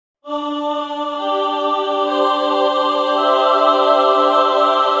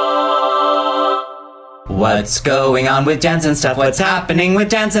What's going on with Janzen stuff? What's happening with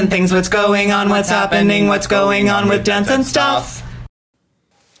Janzen things? What's going on? What's happening? What's going on with Janzen stuff?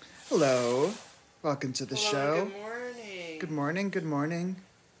 Hello. Welcome to the show. Good morning. Good morning, good morning.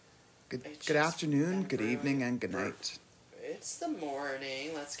 Good afternoon, good evening, and good night. It's the morning.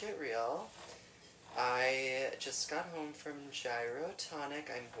 Let's get real. I just got home from Gyrotonic.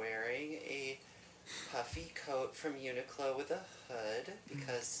 I'm wearing a puffy coat from Uniqlo with a hood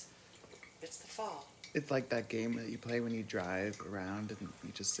because it's the fall. It's like that game that you play when you drive around and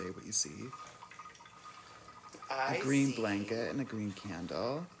you just say what you see. A green blanket and a green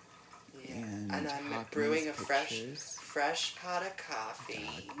candle. Yeah. And I'm brewing a fresh pot of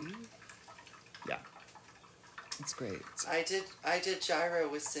coffee. Yeah. It's great. I did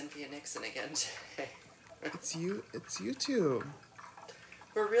gyro with Cynthia Nixon again today. It's you two.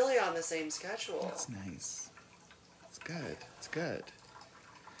 We're really on the same schedule. That's nice. It's good. It's good.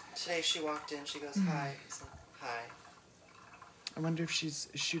 Today she walked in, she goes, hi. I said, hi. I wonder if she's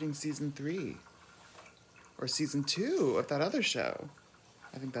shooting season 3 or season 2 of that other show.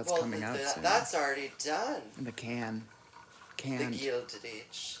 I think that's coming out soon. That's already done. In the can. The Gilded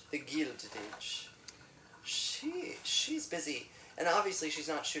Age. She's busy. And obviously she's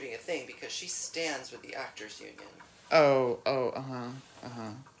not shooting a thing because she stands with the Actors Union.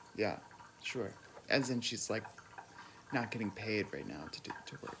 Yeah, sure. As in she's like not getting paid right now to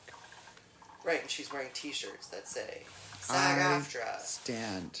work. Right, and she's wearing t-shirts that say SAG-AFTRA.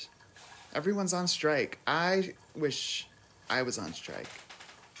 Stand. Everyone's on strike. I wish I was on strike.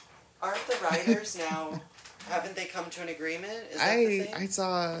 Aren't the writers now, haven't they come to an agreement? Is that the thing? I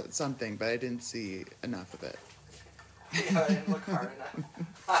saw something, but I didn't see enough of it. Yeah, I didn't look hard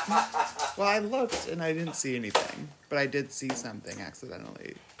enough. Well, I looked and I didn't see anything, but I did see something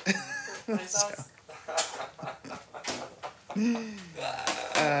accidentally.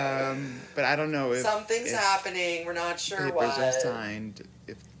 But I don't know if something's happening. We're not sure what. Papers are signed,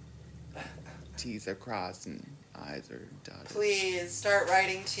 if T's are crossed and I's are dotted. Please start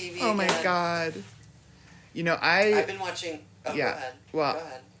writing TV. Oh my God! You know I've been watching. Oh, yeah. Go ahead. Well,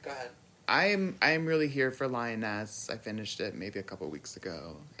 go ahead. I'm really here for Lioness. I finished it maybe a couple weeks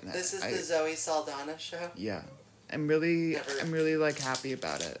ago. And this is the Zoe Saldana show? Yeah. I'm really like happy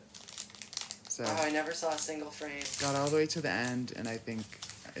about it. So I never saw a single frame. Got all the way to the end and I think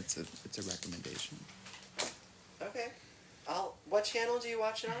it's a recommendation. Okay. What channel do you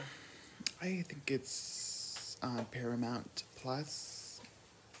watch it on? I think it's on Paramount Plus.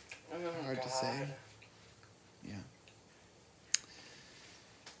 Oh, Hard to say. Yeah.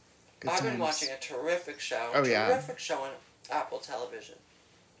 I've been watching a terrific show. Oh, yeah. Terrific show on Apple Television.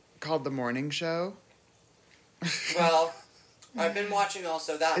 Called The Morning Show? Well, I've been watching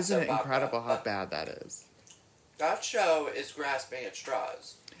also that. Isn't it incredible how bad that is? That show is grasping at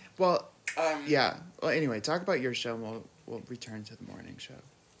straws. Well, yeah. Well, anyway, talk about your show and we'll return to The Morning Show.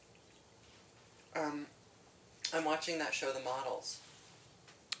 I'm watching that show, The Models.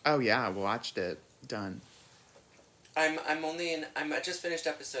 Oh, yeah. We watched it. Done. I just finished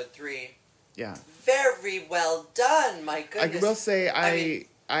episode 3. Yeah. Very well done, my goodness. I will say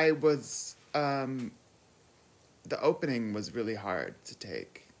I was the opening was really hard to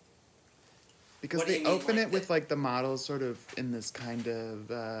take. Because they open it with like the models sort of in this kind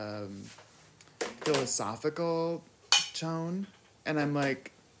of philosophical tone and I'm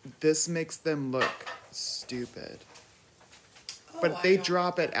like this makes them look stupid. But they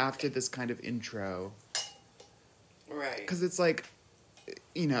drop it after this kind of intro. Right. Because it's like,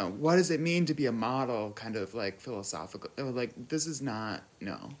 you know, what does it mean to be a model? Kind of like philosophical. Like, this is not,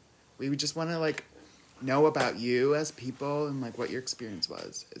 no. We just want to like know about you as people and like what your experience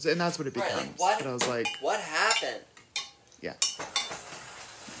was. And that's what it becomes. Right, like but I was like, what happened? Yeah.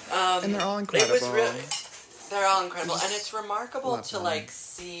 And they're all incredible. They're all incredible. And it's remarkable to like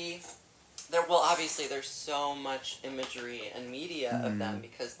see. Obviously there's so much imagery and media of them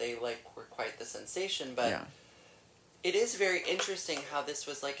because they like were quite the sensation, but yeah. It is very interesting how this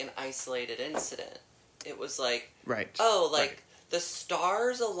was like an isolated incident. It was like, right. The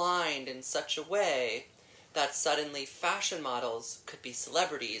stars aligned in such a way that suddenly fashion models could be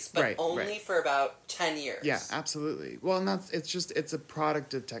celebrities, but only for about 10 years. Yeah, absolutely. Well, and it's a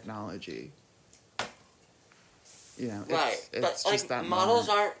product of technology. You know, it's but just like that models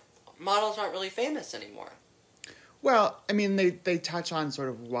aren't really famous anymore. Well, I mean, they touch on sort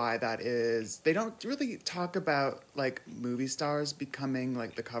of why that is. They don't really talk about, like, movie stars becoming,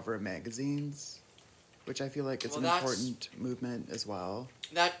 like, the cover of magazines, which I feel like is an important movement as well.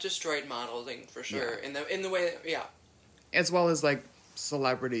 That destroyed modeling, for sure, in the way, yeah. As well as, like,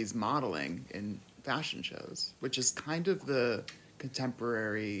 celebrities modeling in fashion shows, which is kind of the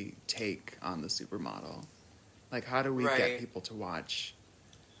contemporary take on the supermodel. Like, how do we Right. get people to watch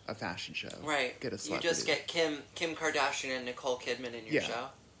a fashion show? Right. Get a You celebrity. just get Kim Kardashian and Nicole Kidman in your Yeah. show.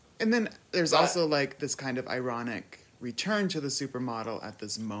 And then there's But- also, like, this kind of ironic return to the supermodel at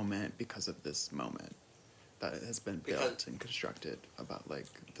this moment because of this moment that has been built and constructed about, like,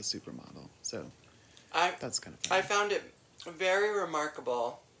 the supermodel. So that's kind of fun. I found it very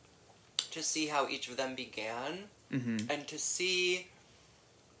remarkable to see how each of them began Mm-hmm. and to see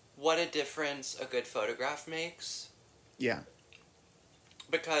what a difference a good photograph makes. Yeah.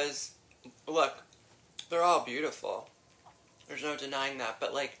 Because, look, they're all beautiful. There's no denying that.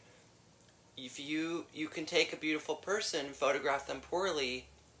 But, like, if you can take a beautiful person, photograph them poorly,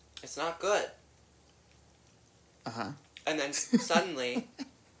 it's not good. Uh-huh. And then suddenly,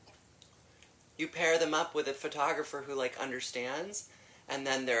 you pair them up with a photographer who, like, understands, and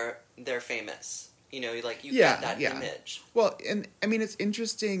then they're famous. You know, like, you get that image. Well, and, I mean, it's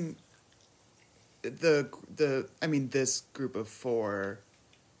interesting, this group of four,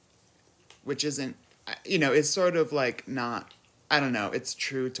 which isn't, you know, it's sort of, like, not, I don't know, it's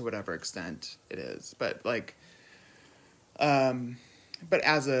true to whatever extent it is, but, like, but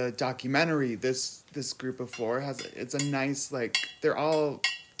as a documentary, this group of four it's a nice, like, they're all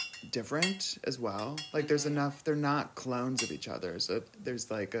different as well. Like, there's enough, they're not clones of each other, so there's,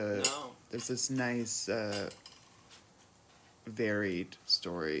 like, there's this nice, varied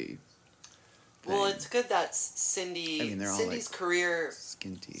story thing. Well, it's good that Cindy's like, career...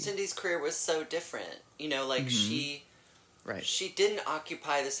 skinty. Cindy's career was so different. You know, like, Right. she didn't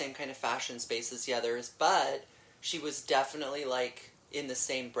occupy the same kind of fashion space as the others, but she was definitely, like, in the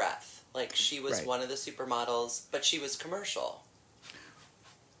same breath. Like, she was one of the supermodels, but she was commercial.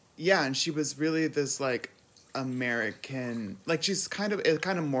 Yeah, and she was really this, like, American, like, she's kind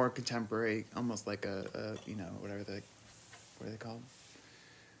of more contemporary, almost like a you know, what are they called?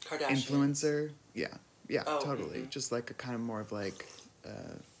 Kardashians. Influencer. Yeah, Oh, totally. Just like a kind of more of, like,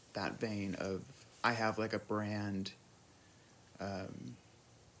 that vein of, I have, like, a brand,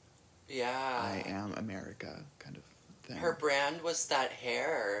 Yeah. I am America kind of thing. Her brand was that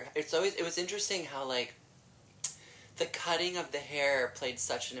hair. It was interesting how, like, the cutting of the hair played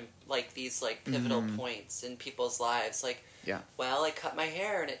such these, like, pivotal points in people's lives. Like, well, I cut my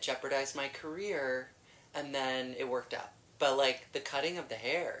hair and it jeopardized my career, and then it worked out. But, like, the cutting of the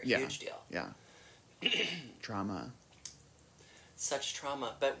hair, huge deal. Yeah. Trauma. Such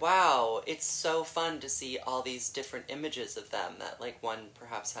trauma. But wow, it's so fun to see all these different images of them that, like, one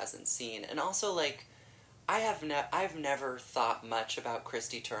perhaps hasn't seen. And also, like, I've never thought much about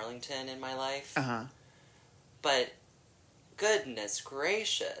Christy Turlington in my life. Uh-huh. But goodness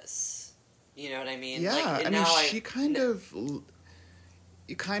gracious. You know what I mean? Yeah, like, I mean, you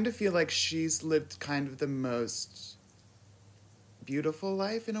kind of feel like she's lived kind of the most beautiful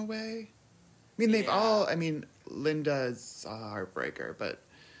life in a way. I mean, they've all, I mean, Linda's a heartbreaker, but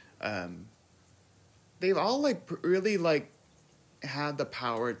they've all, like, really, like, had the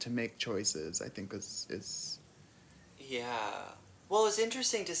power to make choices, I think is... Yeah. Well, it was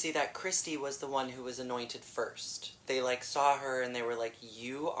interesting to see that Christy was the one who was anointed first. They, like, saw her and they were like,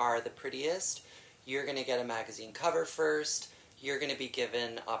 you are the prettiest. You're going to get a magazine cover first. You're going to be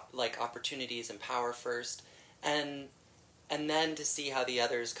given, opportunities and power first. And then to see how the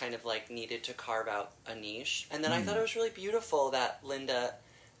others kind of, like, needed to carve out a niche. And then I thought it was really beautiful that Linda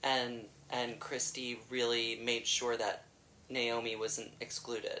and Christy really made sure that Naomi wasn't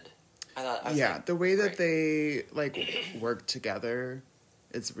excluded. The way that they, like, work together,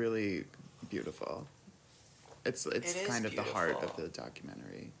 it's really beautiful. It's kind of the heart of the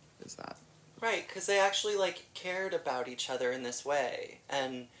documentary, is that. Right, because they actually, like, cared about each other in this way.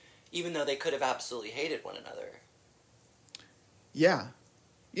 And even though they could have absolutely hated one another. Yeah.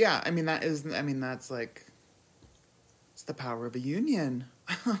 Yeah, I mean, that's, like, it's the power of a union.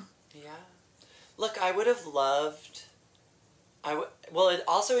 Yeah. Look, I would have loved... Well, it's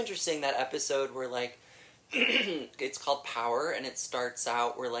also interesting, that episode where, like, it's called Power, and it starts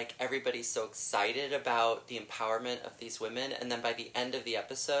out where, like, everybody's so excited about the empowerment of these women, and then by the end of the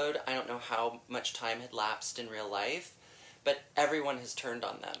episode, I don't know how much time had lapsed in real life, but everyone has turned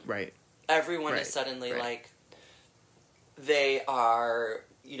on them. Right. Everyone is suddenly, like, they are,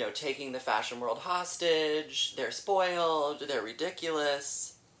 you know, taking the fashion world hostage, they're spoiled, they're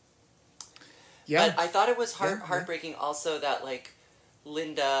ridiculous. Yeah. But I thought it was heartbreaking also that, like,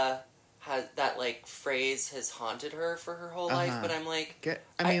 Linda has that, like, phrase has haunted her for her whole life, but I'm like,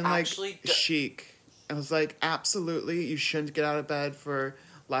 chic. I was like, absolutely, you shouldn't get out of bed for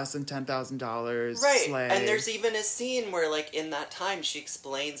less than $10,000. Right. Slay. And there's even a scene where, like, in that time she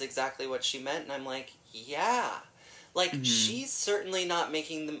explains exactly what she meant, and I'm like, yeah. Like, she's certainly not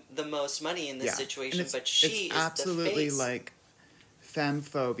making the most money in this situation, but she is absolutely, the face. like,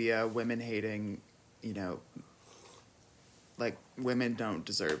 femphobia, women-hating, you know, like, women don't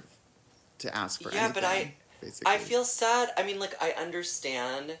deserve to ask for anything, but basically. I feel sad. I mean, like, I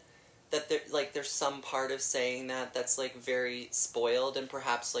understand that there's some part of saying that's, like, very spoiled, and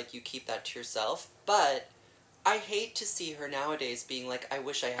perhaps, like, you keep that to yourself, but I hate to see her nowadays being like, I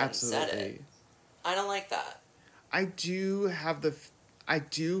wish I hadn't said it. I don't like that. I do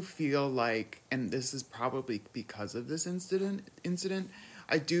feel like, and this is probably because of this incident,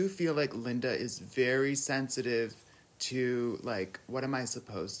 I do feel like Linda is very sensitive to, like, what am I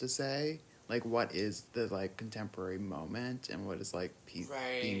supposed to say? Like, what is the, like, contemporary moment, and what is, like,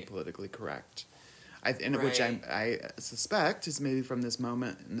 being politically correct? Which I suspect is maybe from this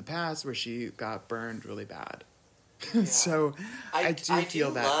moment in the past where she got burned really bad. Yeah. So I do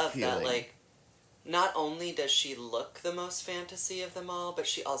feel that love feeling. That, like, not only does she look the most fantasy of them all, but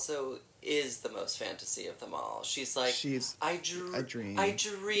she also is the most fantasy of them all. She's like, a dream. I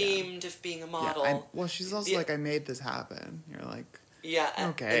dreamed of being a model. Yeah, well, she's also like, I made this happen. You're like,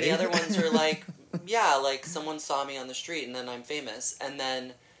 okay. And the other ones are like, yeah, like, someone saw me on the street and then I'm famous. And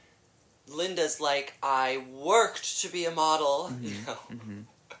then Linda's like, I worked to be a model. Mm-hmm. You know? Mm-hmm.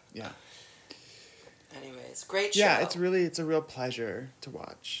 Yeah. Anyways, great show. Yeah, it's a real pleasure to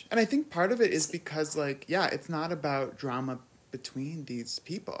watch. And I think part of it is because, like, it's not about drama between these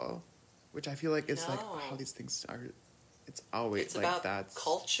people, which I feel like it's like how these things are. It's always it's like about that's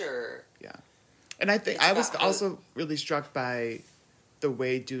culture. Yeah. And I think I was also really struck by the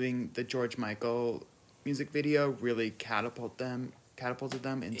way doing the George Michael music video really catapulted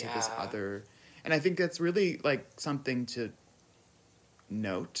them into this other, and I think that's really, like, something to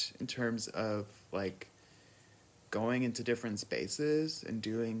note in terms of, like, going into different spaces and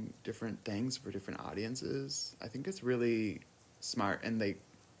doing different things for different audiences. I think it's really smart, and they,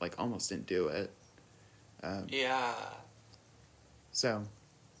 like, almost didn't do it. So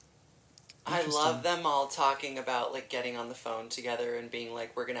I love them all talking about, like, getting on the phone together and being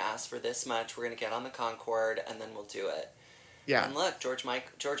like, we're going to ask for this much, we're going to get on the Concorde, and then we'll do it. Yeah. And look, George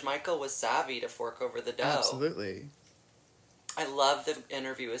Michael was savvy to fork over the dough. Absolutely. I love the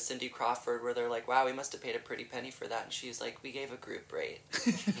interview with Cindy Crawford where they're like, wow, we must have paid a pretty penny for that. And she's like, we gave a group rate.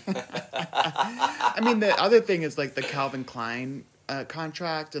 I mean, the other thing is, like, the Calvin Klein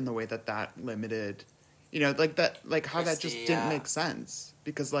contract and the way that limited, you know, like that, like how that just didn't make sense.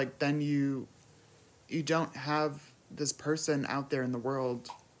 Because, like, then you don't have this person out there in the world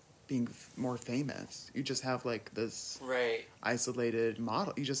being more famous. You just have, like, this isolated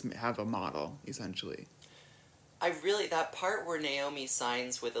model. You just have a model, essentially. That part where Naomi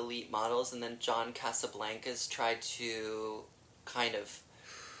signs with elite models and then John Casablancas tried to kind of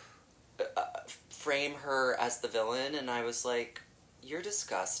frame her as the villain, and I was like, you're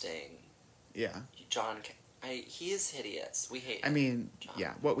disgusting. Yeah. John, he is hideous. We hate him. I mean,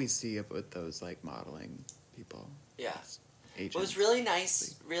 John. What we see with those, like, modeling people. Yeah. Agents. It was really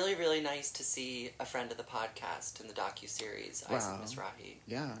nice, really, really nice to see a friend of the podcast in the docuseries, Isaac Mizrahi.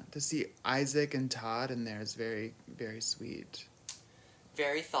 Yeah, to see Isaac and Todd in there is very, very sweet.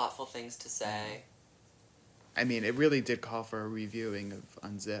 Very thoughtful things to say. I mean, it really did call for a reviewing of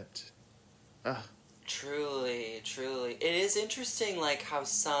Unzipped. Ugh. Truly, truly. It is interesting, like, how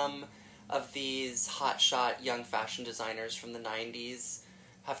some of these hotshot young fashion designers from the 90s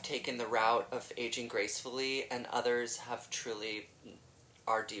have taken the route of aging gracefully, and others have truly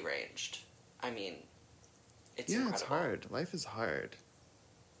are deranged. I mean, it's incredible. It's hard. Life is hard.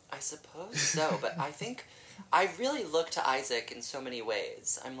 I suppose so, but I think I really look to Isaac in so many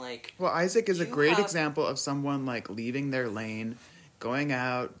ways. I'm like... Well, Isaac is a great example of someone, like, leaving their lane, going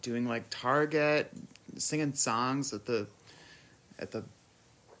out, doing, like, Target, singing songs at the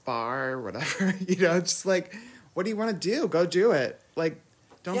bar or whatever. You know, just, like, what do you want to do? Go do it. Like...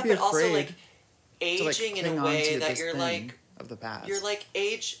 Don't be afraid. Also, like, aging in a way that you're like of the past. You're like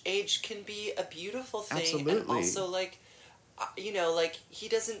age can be a beautiful thing. Absolutely. And also, like, you know, like, he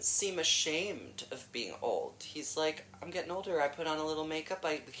doesn't seem ashamed of being old. He's like, I'm getting older. I put on a little makeup.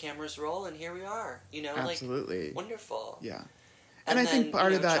 The cameras roll, and here we are. You know, absolutely, like, wonderful. Yeah, and I think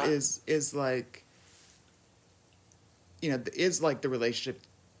part of that is like, you know, is like the relationship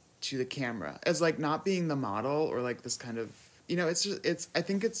to the camera as, like, not being the model or, like, this kind of. You know, I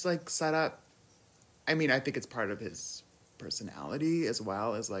think it's, like, set up, I mean, I think it's part of his personality as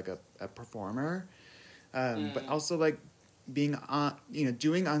well as, like, a performer. But also, like, being on, you know,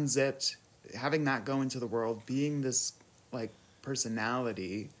 doing Unzipped, having that go into the world, being this, like,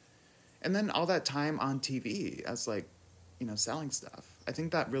 personality, and then all that time on TV as, like, you know, selling stuff. I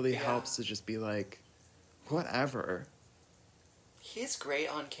think that really helps to just be like, whatever. He's great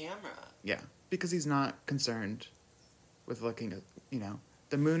on camera. Yeah, because he's not concerned with looking at,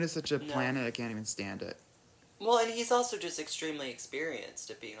 the moon is such a planet, I can't even stand it. Well, and he's also just extremely experienced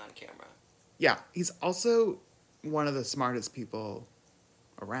at being on camera. Yeah, he's also one of the smartest people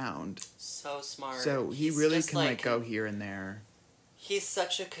around. So smart. So he really can, go here and there. He's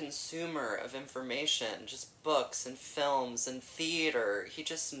such a consumer of information, just books and films and theater. He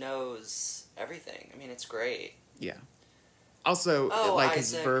just knows everything. I mean, it's great. Yeah. Also,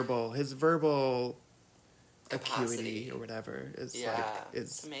 his verbal capacity. Acuity or whatever is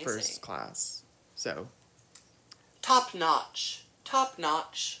is first class. So top notch.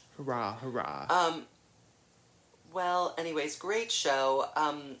 Hurrah, hurrah. Well, anyways, great show.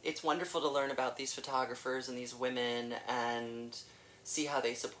 It's wonderful to learn about these photographers and these women and see how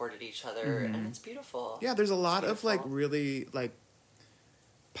they supported each other, and it's beautiful. Yeah, there's a lot of really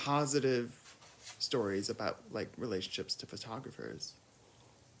positive stories about relationships to photographers,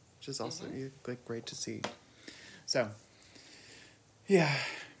 which is also great to see. So, yeah,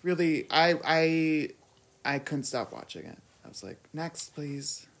 really, I couldn't stop watching it. I was like, next,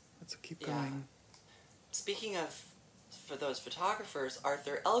 please. Let's keep going. Speaking of, for those photographers,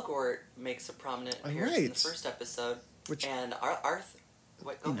 Arthur Elgort makes a prominent appearance in the first episode. And Arthur,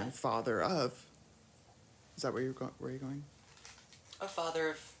 go ahead. Father of. Is that where you're going? Where are you going? A father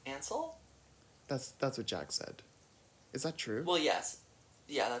of Ansel. That's what Jack said. Is that true? Well, yes.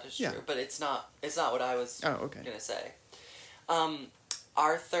 Yeah, that is true. But it's not what I was gonna say.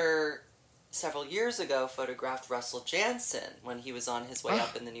 Arthur, several years ago, photographed Russell Janzen when he was on his way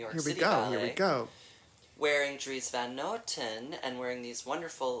up in the New York City Ballet. Here we go. Wearing Dries Van Noten and wearing these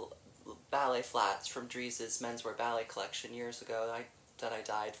wonderful ballet flats from Dries's menswear ballet collection years ago that I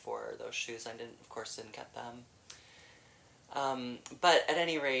died for those shoes. I didn't get them. But at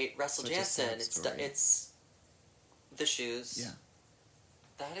any rate, Russell Janzen, it's the shoes. Yeah.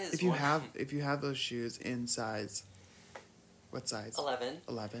 That is. If you have those shoes in size, what size? 11.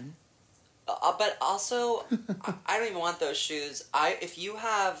 11. But also, I don't even want those shoes. If you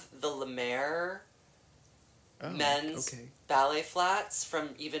have the Lemaire men's ballet flats from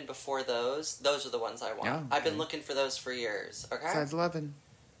even before those are the ones I want. Oh, okay. I've been looking for those for years. Okay. Size 11.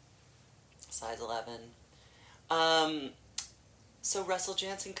 Size 11. So Russell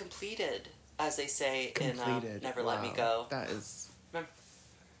Janzen completed, as they say in Never Let Me Go. That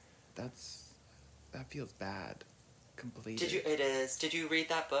feels bad. Completed. Did you read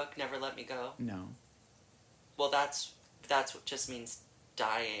that book, Never Let Me Go? No. Well, that's what just means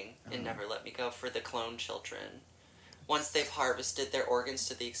dying in Never Let Me Go for the clone children. Once they've harvested their organs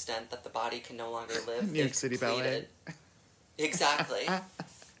to the extent that the body can no longer live, New York City Ballet. Exactly.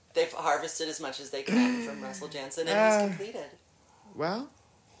 They've harvested as much as they can from Russell Janzen, and he's completed. Well,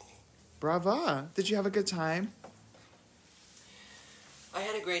 brava. Did you have a good time? I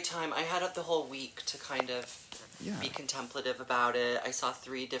had a great time. I had the whole week to kind of be contemplative about it. I saw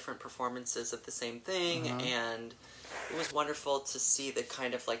 3 different performances of the same thing, and it was wonderful to see the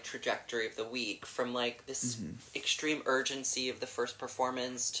kind of trajectory of the week from this extreme urgency of the first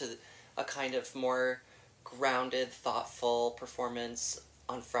performance to a kind of more grounded, thoughtful performance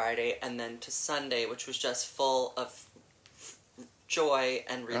on Friday, and then to Sunday, which was just full of joy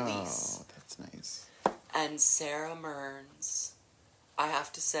and release. Oh, that's nice. And Sarah Mearns, I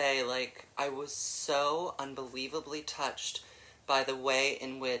have to say, I was so unbelievably touched by the way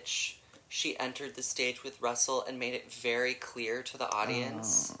in which she entered the stage with Russell and made it very clear to the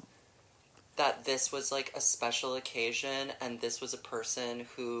audience that this was a special occasion and this was a person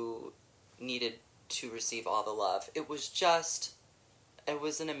who needed to receive all the love. It was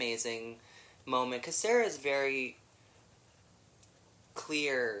an amazing moment because Sarah is very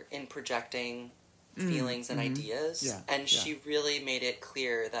clear in projecting feelings and ideas, and she really made it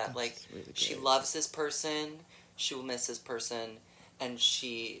clear that really she loves this person, she will miss this person, and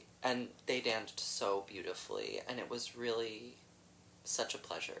they danced so beautifully, and it was really such a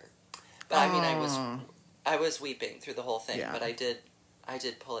pleasure. But I mean, I was weeping through the whole thing, but I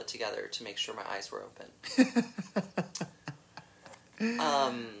did pull it together to make sure my eyes were open.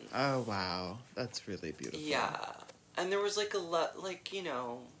 Oh wow, that's really beautiful. Yeah, and there was a lot,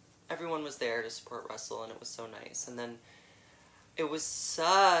 everyone was there to support Russell, and it was so nice. And then it was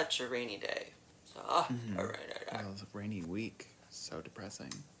such a rainy day. So, a rainy day. Well, it was a rainy week. So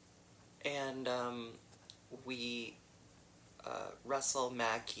depressing. And Russell,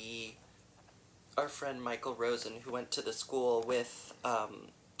 Maggie, our friend Michael Rosen, who went to the school with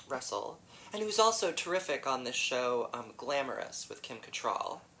Russell, and who's also terrific on this show, Glamorous, with Kim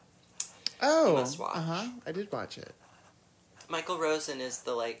Cattrall. Oh, you must watch. I did watch it. Michael Rosen is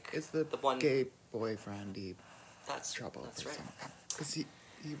the It's the one gay boyfriendy trouble. That's right. Because he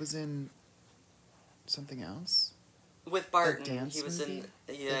was in something else. With Barton, dance he was movie?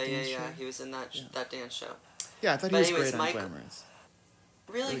 in Show? he was in that dance show. Yeah, I thought he was great on Glamorous.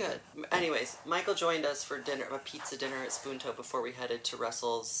 Really good. Anyways, Michael joined us for a pizza dinner at Spoontoe before we headed to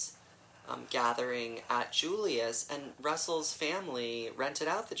Russell's gathering at Julia's, and Russell's family rented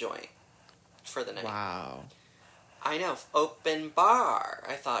out the joint for the night. Wow. I know, open bar.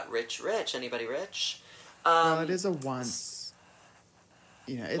 I thought, rich. Anybody rich? Well, it is a once.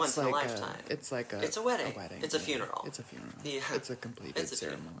 It's once like in a lifetime. It's like it's a wedding. It's a yeah. funeral. It's a funeral. Yeah. It's a completed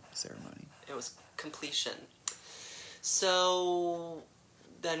ceremony. It was completion. So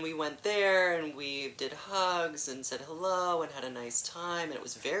then we went there and we did hugs and said hello and had a nice time, and it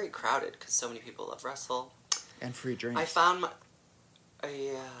was very crowded because so many people love Russell. And free drinks. I found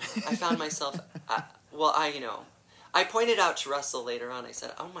myself. I pointed out to Russell later on. I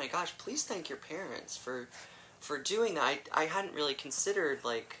said, "Oh my gosh, please thank your parents for doing that." I hadn't really considered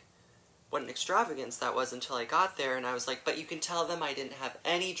like what an extravagance that was until I got there, and I was like, "But you can tell them I didn't have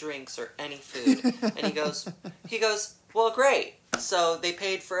any drinks or any food." And he goes, "Well, great. So they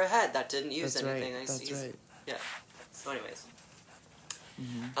paid for a head that didn't use That's anything." Right. That's right. Yeah. So, anyways,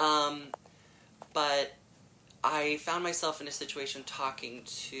 Mm-hmm. but I found myself in a situation talking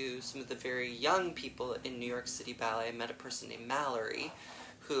to some of the very young people in New York City Ballet. I met a person named Mallory,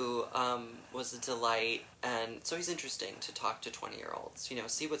 who was a delight, and so he's interesting to talk to 20-year-olds.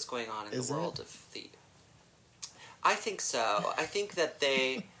 See what's going on in the world of the. I think so. I think that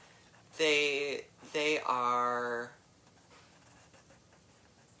they are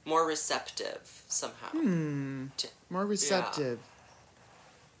more receptive somehow. More receptive. Yeah.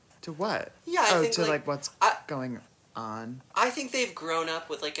 To what? Yeah, I think to like what's going on. I think they've grown up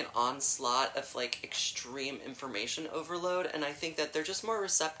with like an onslaught of like extreme information overload, and I think that they're just more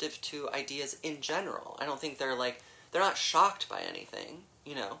receptive to ideas in general. I don't think they're not shocked by anything,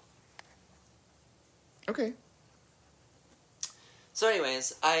 Okay. So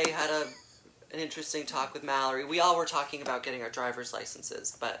anyways, I had an interesting talk with Mallory. We all were talking about getting our driver's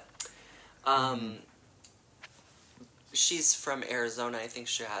licenses, but she's from Arizona. I think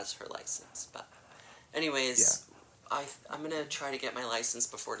she has her license. But anyways, I'm going to try to get my license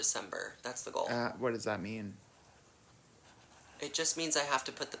before December. That's the goal. What does that mean? It just means I have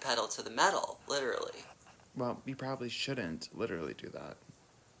to put the pedal to the metal, literally. Well, you probably shouldn't literally do that.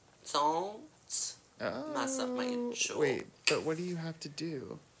 Don't mess up my joke. Wait, but what do you have to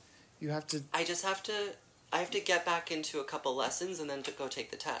do? You have to... I have to get back into a couple lessons and then to go take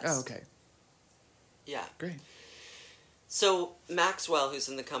the test. Oh, okay. Yeah. Great. So Maxwell, who's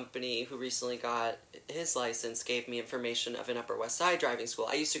in the company, who recently got his license, gave me information of an Upper West Side driving school.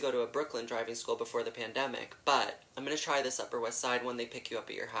 I used to go to a Brooklyn driving school before the pandemic, but I'm going to try this Upper West Side one. They pick you up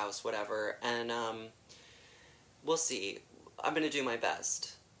at your house, whatever, and we'll see. I'm going to do my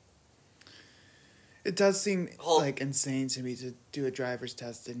best. It does seem like insane to me to do a driver's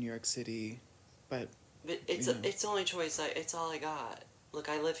test in New York City, but it's the only choice. It's all I got. Look,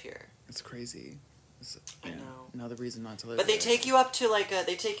 I live here. It's crazy. I know. Another reason not to live. But they take you up to like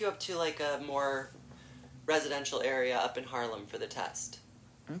a more residential area up in Harlem for the test.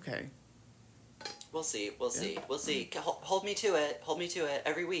 Okay. We'll see. We'll see. Hold me to it.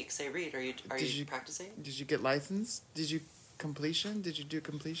 Every week, say, Reed, are you practicing? Did you get licensed? Did you completion? Did you do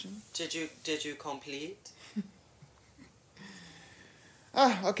completion? Did you complete?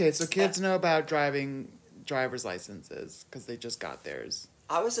 Okay. So kids know about driver's licenses because they just got theirs.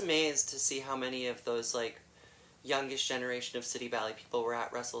 I was amazed to see how many of those like youngest generation of City Ballet people were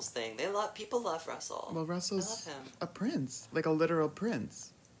at Russell's thing. People love Russell. Well, Russell's I love him. a prince, like a literal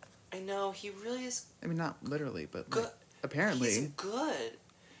prince. I know, he really is. I mean, not literally, but good. Like, apparently he's good.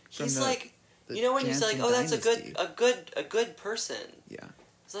 He's the like, when you say like, oh, that's dynasty. a good person. Yeah.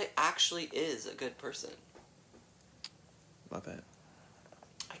 It's like actually is a good person. Love it.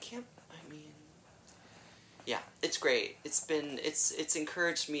 Yeah, it's great. It's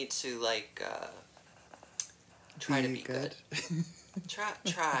encouraged me to like try to be good.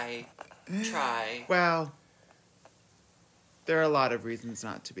 try. Well, there are a lot of reasons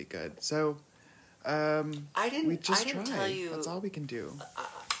not to be good. So, I didn't try. tell you. That's all we can do.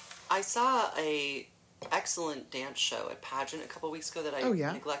 I saw a excellent dance show at Pageant a couple weeks ago that I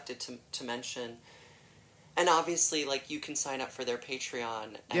neglected to mention. And obviously, like, you can sign up for their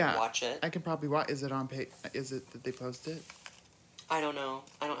Patreon and watch it. I can probably watch. Is it on Is it that they post it? I don't know.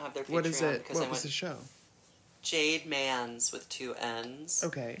 I don't have their Patreon. What is it? What was the show? Jade Mans with 2 N's.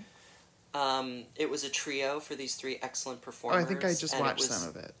 Okay. It was a trio for these 3 excellent performers. Oh, I think I just watched some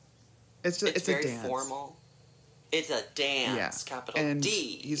of it. It's very a dance. Formal. It's a dance, capital and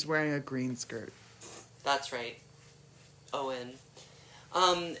D. He's wearing a green skirt. That's right. Owen.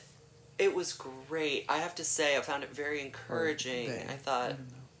 It was great. I have to say, I found it very encouraging. I thought... I don't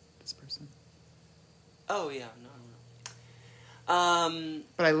know. This person. Oh, yeah, no.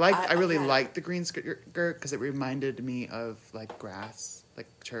 But I really liked the green skirt because it reminded me of, like, grass, like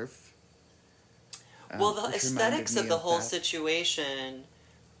turf. Well, the aesthetics of the whole situation...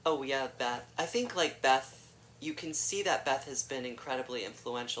 Oh, yeah, Beth. I think, like, Beth... You can see that Beth has been incredibly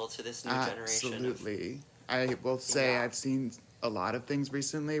influential to this new generation. Absolutely. I will say I've seen a lot of things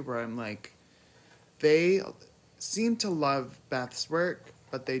recently where I'm like, they seem to love Beth's work,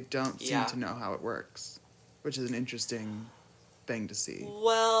 but they don't seem to know how it works, which is an interesting thing to see.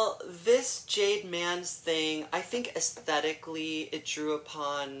 Well, this Jade Mans thing, I think aesthetically it drew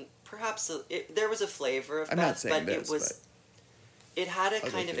upon perhaps there was a flavor of I'm Beth, not saying but it had a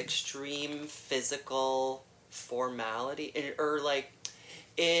kind of extreme physical formality, or like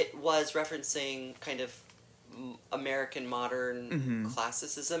it was referencing kind of American modern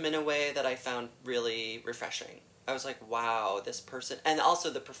classicism in a way that I found really refreshing. I was like, wow, this person, and also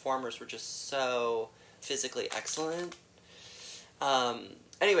the performers were just so physically excellent.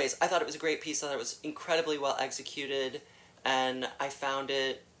 Anyways, I thought it was a great piece. I thought it was incredibly well executed, and I found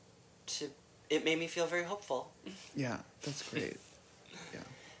it made me feel very hopeful. Yeah, that's great. Yeah.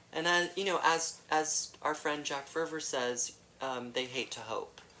 And then, as our friend Jack Ferver says, they hate to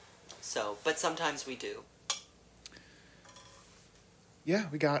hope. So, but sometimes we do. Yeah,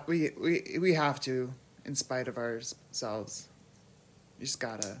 we have to, in spite of ourselves. You just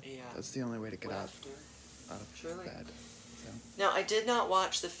gotta. Yeah. That's the only way to get out of bed. So. Now, I did not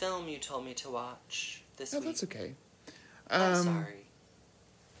watch the film you told me to watch this week. Oh, that's okay. I'm sorry.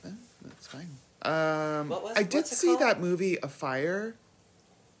 That's fine. I did see that movie, A Fire,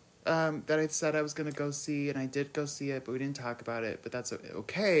 that I said I was going to go see, and I did go see it, but we didn't talk about it, but that's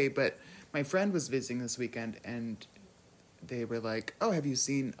okay. But my friend was visiting this weekend, and they were like, oh, have you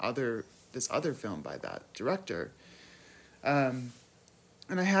seen this other film by that director? And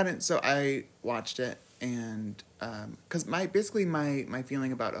I hadn't, so I watched it, and because my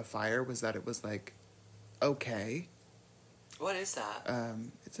feeling about A Fire was that it was like okay. What is that?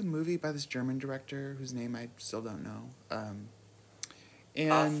 It's a movie by this German director whose name I still don't know.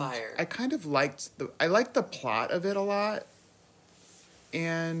 And A Fire. I kind of liked the plot of it a lot,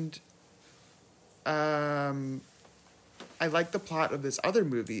 and I liked the plot of this other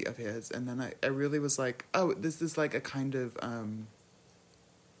movie of his, and then I really was like, oh, this is like a kind of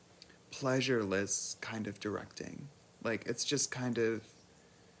pleasureless kind of directing. Like, it's just kind of,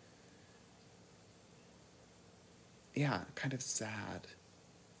 kind of sad.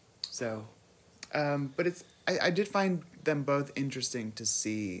 So, but I did find them both interesting to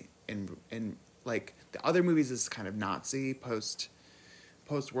see in like, the other movies is kind of Nazi post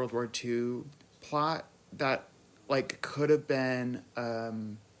World War II plot that, like, could have been,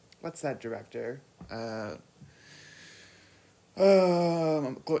 what's that director?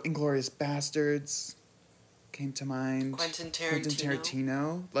 Inglourious Bastards came to mind. Quentin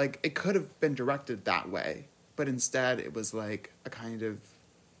Tarantino. Like, it could have been directed that way, but instead it was like a kind of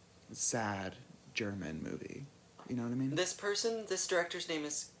sad German movie. You know what I mean? This director's name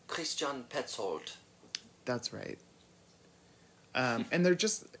is Christian Petzold. That's right. And they're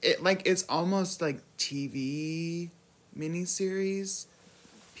just, it's almost like TV miniseries,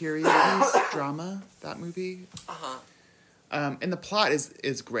 period piece, drama, that movie. Uh-huh. And the plot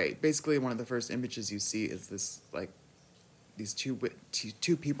is great. Basically, one of the first images you see is this, like, these two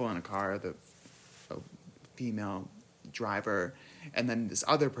people in a car, a female driver, and then this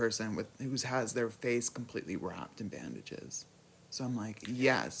other person who has their face completely wrapped in bandages. So I'm like,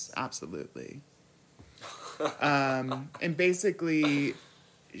 yes, absolutely. And basically,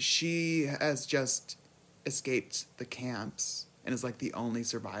 she has just escaped the camps and is, like, the only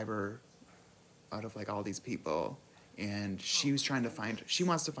survivor out of, like, all these people. And she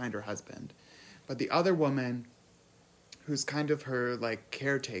wants to find her husband. But the other woman, who's kind of her, like,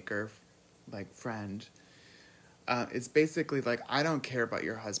 caretaker, like, friend, is basically like, I don't care about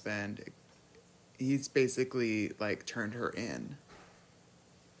your husband. He's basically, like, turned her in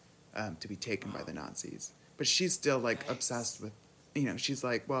to be taken by the Nazis. But she's still, like, obsessed with, she's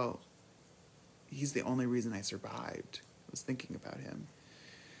like, well, he's the only reason I survived. I was thinking about him.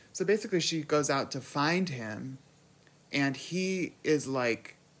 So basically she goes out to find him, and he is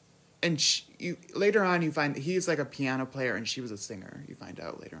like, and later on you find he's like a piano player and she was a singer, you find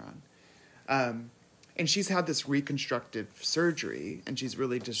out later on. And she's had this reconstructive surgery, and she's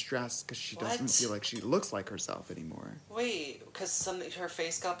really distressed because she doesn't feel like she looks like herself anymore. Wait, because her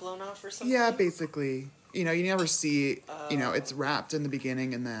face got blown off or something? Yeah, basically. You never see, it's wrapped in the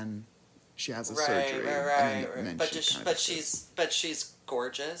beginning, and then she has a surgery. And then But she's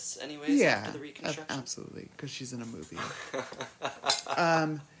gorgeous, anyways. Yeah, after the reconstruction. Absolutely, because she's in a movie.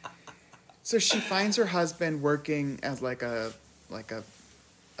 So she finds her husband working as like a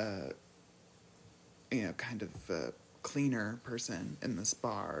kind of a cleaner person in this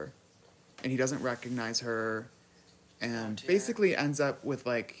bar, and he doesn't recognize her, and basically ends up with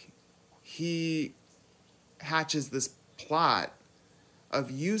like, he hatches this plot of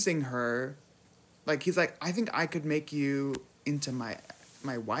using her, like he's like, I think I could make you into my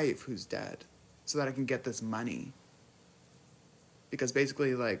wife who's dead, so that I can get this money, because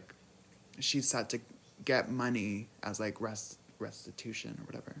basically like she's set to get money as like restitution or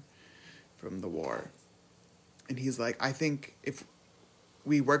whatever from the war. And he's like, I think if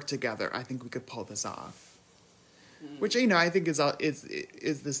we work together, I think we could pull this off. Which, I think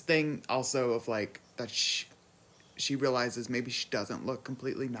is this thing also of like that she realizes maybe she doesn't look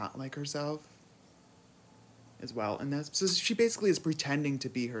completely not like herself as well in this. So she basically is pretending to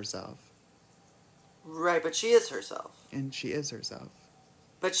be herself. Right, but she is herself. And she is herself.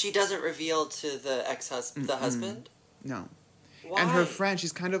 But she doesn't reveal to the the husband? No. Why? And her friend,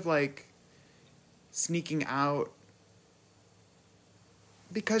 she's kind of like sneaking out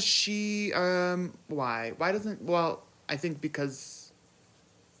because she, why doesn't, well, I think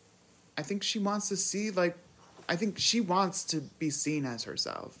she wants to see, like, I think she wants to be seen as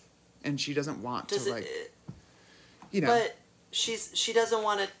herself, and she doesn't want But she doesn't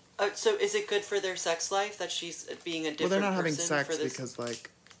want to. So is it good for their sex life that she's being a different person? Well, they're not having sex because like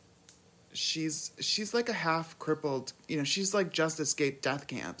she's like a half crippled. She's like just escaped death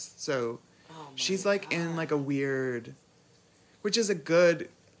camps, so she's like in like a weird, which is a good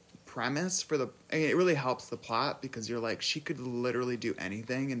premise for it really helps the plot because you're like, she could literally do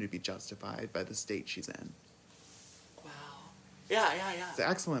anything and it'd be justified by the state she's in. Wow. Yeah. It's an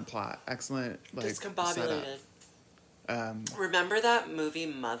excellent plot, excellent like discombobulated. setup. Remember that movie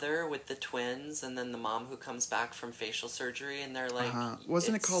Mother with the twins and then the mom who comes back from facial surgery and they're like,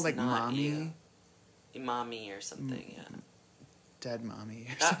 wasn't it called like Mommy? Mommy or something, yeah. Dead Mommy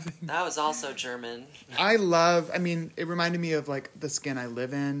or something. That was also German. It reminded me of like The Skin I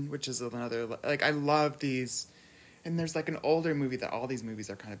Live In, which is another, like I love these, and there's like an older movie that all these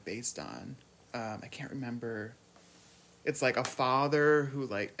movies are kind of based on. I can't remember. It's like a father who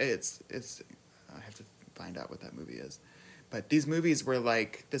like, it's I have to find out what that movie is, but these movies were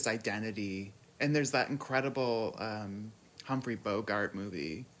like this identity, and there's that incredible Humphrey Bogart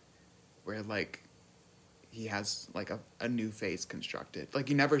movie where like he has like a new face constructed, like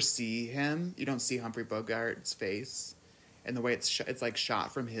you never see him, you don't see Humphrey Bogart's face, and the way it's like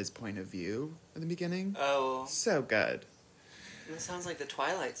shot from his point of view in the beginning. So good. It sounds like the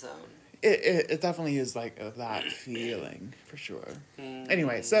Twilight Zone. It definitely is like that feeling, for sure.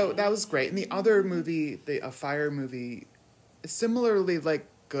 Anyway, so that was great. And the other movie, a fire movie, is similarly like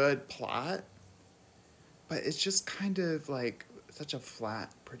good plot, but it's just kind of like such a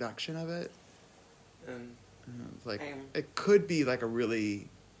flat production of it. It could be like a really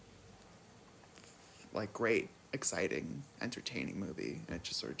like great, exciting, entertaining movie, and it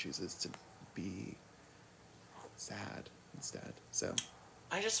just sort of chooses to be sad instead. So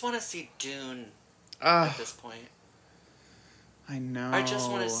I just want to see Dune at this point. I know. I just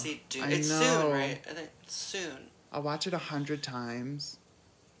want to see Dune. It's soon, right? I think it's soon. I'll watch it 100 times.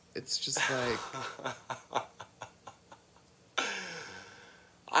 It's just like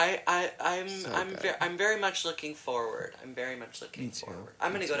I'm very much looking forward. I'm very much looking forward.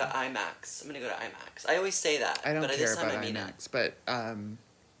 I'm gonna go to IMAX. I always say that. I don't but care this time about I mean IMAX, it. but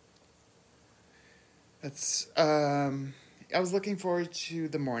that's I was looking forward to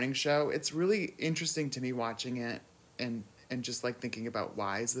the morning show. It's really interesting to me watching it and just like thinking about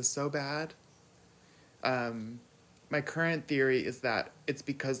why is this so bad. My current theory is that it's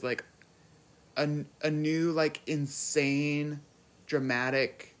because like a new like insane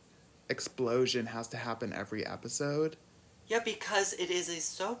dramatic explosion has to happen every episode. Yeah, because it is a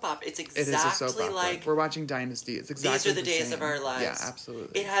soap opera. It is a soap opera. Like we're watching Dynasty. It's exactly these are the days of our lives. Yeah,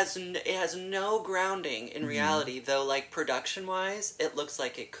 absolutely. It has no grounding in reality, though. Like production wise, it looks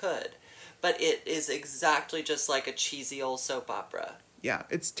like it could, but it is exactly just like a cheesy old soap opera. Yeah,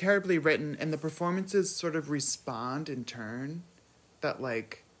 it's terribly written, and the performances sort of respond in turn. That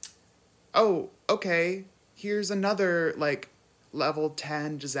like, oh, okay, here's another like level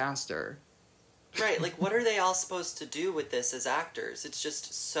 10 disaster. Right, like what are they all supposed to do with this as actors? It's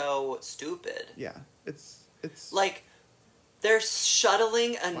just so stupid. Yeah, it's like they're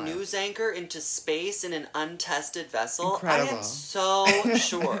shuttling a news anchor into space in an untested vessel. Incredible. I am so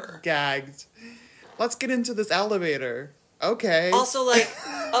sure. Gagged. Let's get into this elevator. Okay. Also, like,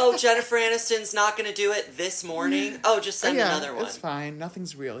 Oh, Jennifer Aniston's not going to do it this morning? Oh, just send another one. It's fine.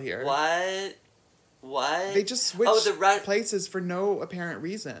 Nothing's real here. What? They just switched places for no apparent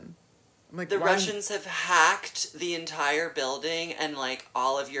reason. I'm like, the Russians have hacked the entire building and, like,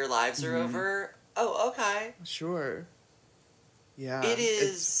 all of your lives are over? Oh, okay. Sure. Yeah. It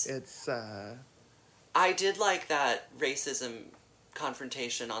is... It's I did like that racism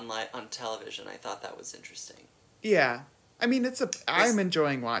confrontation on television. I thought that was interesting. Yeah. I mean, I'm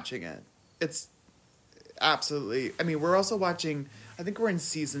enjoying watching it. It's absolutely... I mean, we're also watching... I think we're in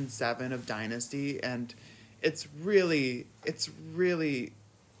season 7 of Dynasty, and it's really...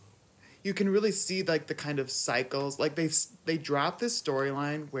 You can really see, like, the kind of cycles. Like, they drop this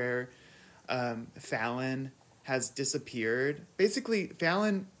storyline where Fallon has disappeared. Basically,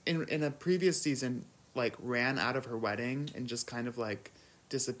 Fallon, in a previous season, like, ran out of her wedding and just kind of, like,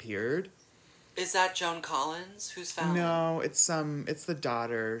 disappeared. Is that Joan Collins? Who's Fallon? No, it's the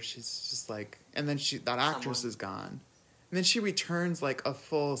daughter. She's just, like... And then that actress is gone. And then she returns, like, a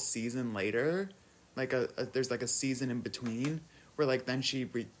full season later. Like, there's, like, a season in between where, like, then she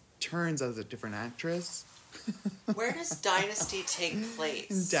returns as a different actress. Where does Dynasty take place?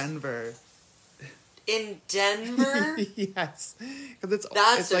 In Denver. In Denver? Yes. Because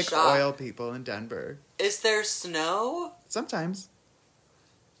it's like shock. Oil people in Denver. Is there snow? Sometimes.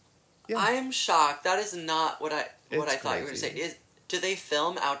 Yeah. I am shocked. That is not what I thought you were going to crazy. say. Do they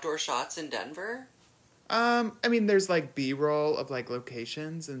film outdoor shots in Denver? I mean, there's, like, B-roll of, like,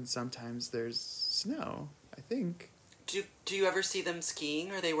 locations, and sometimes there's snow, I think. Do you ever see them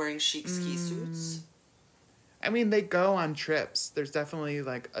skiing? Are they wearing chic ski suits? I mean, they go on trips. There's definitely,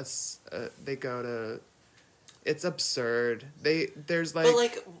 like, they go to... It's absurd. There's, like... But,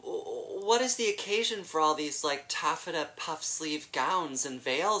 like, what is the occasion for all these, like, taffeta puff sleeve gowns and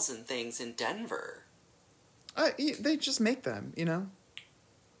veils and things in Denver? They just make them, you know?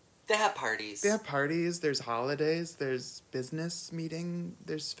 They have parties. There's holidays, there's business meeting,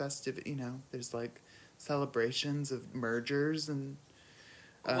 there's festive, you know, there's, like, celebrations of mergers and...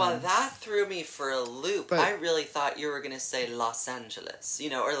 well, that threw me for a loop. But, I really thought you were going to say Los Angeles, you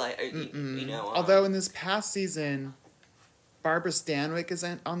know, or like, you know. Although in this past season, Barbara Stanwyck is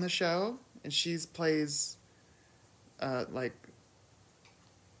on the show, and she plays, like,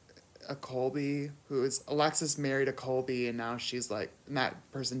 a Colby, who is... Alexis married a Colby, and now she's, like... And that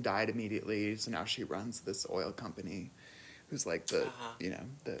person died immediately, so now she runs this oil company, who's, like, the, you know,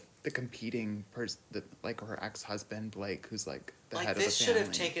 the competing person, like, her ex-husband, Blake, who's, like, the head of the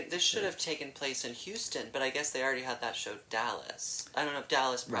family. This should have taken place in Houston, but I guess they already had that show, Dallas. I don't know if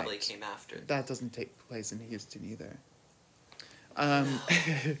Dallas probably came after. That doesn't take place in Houston either.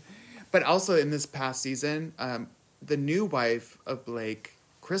 But also in this past season, the new wife of Blake,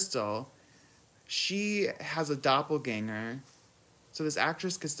 Crystal, she has a doppelganger. So this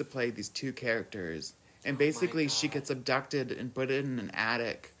actress gets to play these two characters. And basically she gets abducted and put in an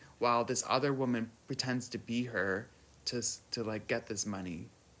attic while this other woman pretends to be her to like, get this money.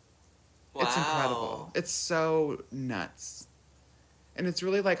 Wow. It's incredible. It's so nuts. And it's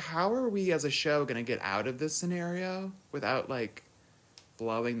really like, how are we as a show going to get out of this scenario without, like,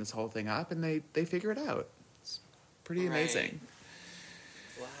 blowing this whole thing up? And they figure it out. It's pretty amazing.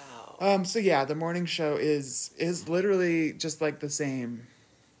 Wow. So yeah, the morning show is literally just, like, the same.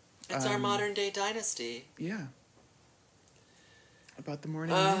 It's our modern day Dynasty. Yeah. About the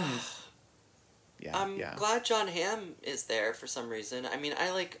morning news. Yeah, I'm glad John Hamm is there for some reason. I mean, I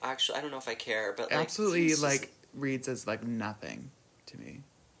don't know if I care, but, like... Absolutely, like, reads as, like, nothing to me.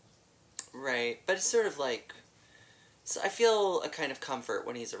 Right, but it's sort of like... So I feel a kind of comfort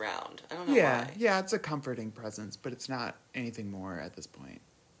when he's around. I don't know why. Yeah, it's a comforting presence, but it's not anything more at this point.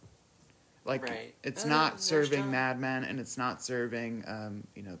 Like, it's not serving Mad Men, and it's not serving,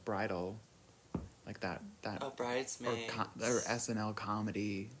 you know, Bridal, like that. Oh, Bridesmaids. Or SNL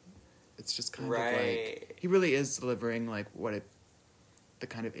comedy. It's just kind of like... He really is delivering, like, the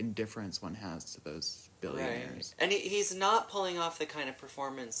kind of indifference one has to those billionaires. Right. And he's not pulling off the kind of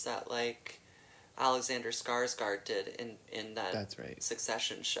performance that, like, Alexander Skarsgård did in that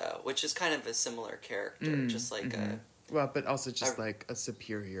Succession show, which is kind of a similar character, just like a... Well, but also just, like, a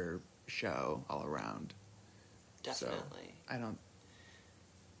superior show all around. Definitely. So, I don't...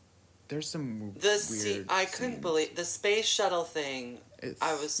 There's some weird I couldn't believe... The space shuttle thing,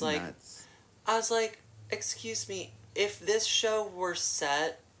 I was like... Nuts. I was like, excuse me, if this show were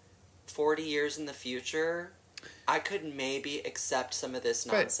set 40 years in the future... I could maybe accept some of this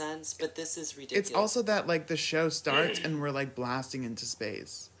nonsense, but this is ridiculous. It's also that, like, the show starts and we're, like, blasting into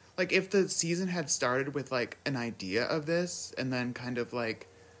space. Like, if the season had started with, like, an idea of this and then kind of, like,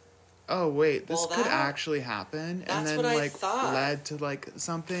 oh wait, this Well, could that- actually happen, and that's then what I like thought. led to like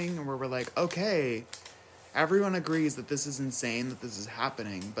something where we're like, okay, everyone agrees that this is insane, that this is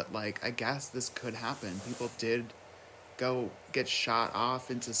happening, but like I guess this could happen. People did go get shot off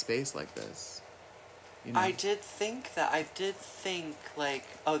into space like this. You know? I did think like,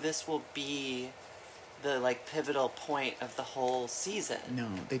 oh, this will be the like pivotal point of the whole season. No,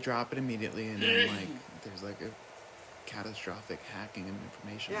 they drop it immediately, and then like there's like a catastrophic hacking of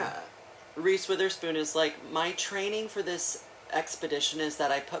information. Yeah. Reese Witherspoon is like, my training for this expedition is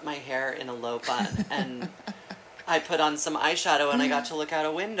that I put my hair in a low bun and I put on some eyeshadow and I got to look out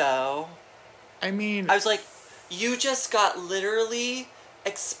a window. I mean, I was like, you just got literally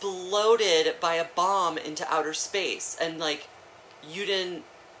exploded by a bomb into outer space, and like you didn't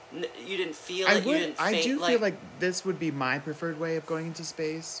feel it. You didn't faint. I do feel like this would be my preferred way of going into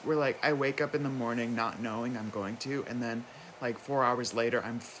space, where like I wake up in the morning not knowing I'm going to, and then like 4 hours later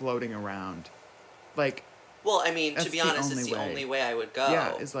I'm floating around, like. Well, I mean, to be honest, it's the way. only way I would go.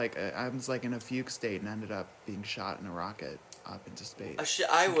 Yeah, it's like I was like in a fugue state and ended up being shot in a rocket up into space.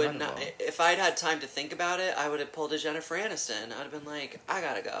 I would not. If I'd had time to think about it, I would have pulled a Jennifer Aniston. I'd have been like, I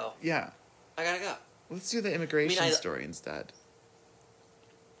gotta go. Yeah. I gotta go. Let's do the immigration story instead.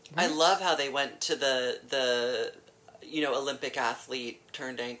 I love how they went to the Olympic athlete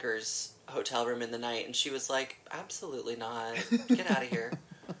turned anchor's hotel room in the night, and she was like, absolutely not. Get out of here.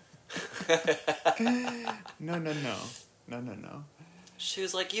 No. She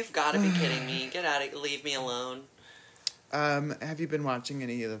was like, you've got to be kidding me. Get out of leave me alone. Have you been watching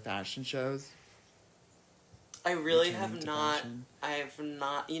any of the fashion shows? I really have not. Fashion? I have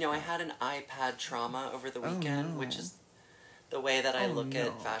not. I had an iPad trauma over the weekend, which is the way that I look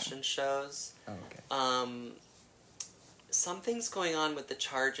at fashion shows. Oh, okay. Something's going on with the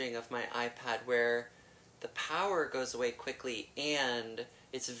charging of my iPad where the power goes away quickly and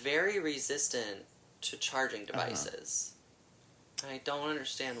it's very resistant to charging devices. I don't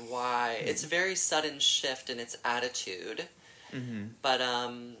understand why. Mm-hmm. It's a very sudden shift in its attitude. Mm-hmm. But,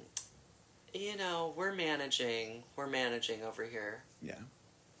 we're managing. We're managing over here. Yeah.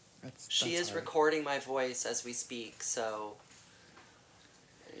 She is recording my voice as we speak, so,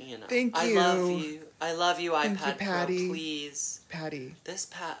 Thank you. I love you, Thank iPad you, Patty. Pro, please. Patty. This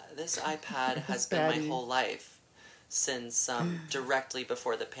iPad has been my whole life since directly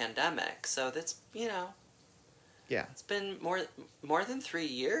before the pandemic. So that's, Yeah. It's been more than 3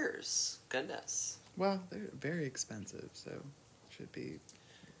 years. Goodness. Well, they're very expensive, so should be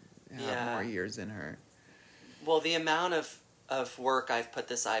have more years in her. Well, the amount of work I've put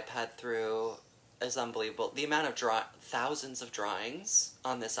this iPad through is unbelievable. The amount of thousands of drawings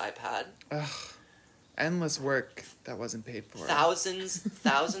on this iPad. Ugh. Endless work that wasn't paid for. Thousands,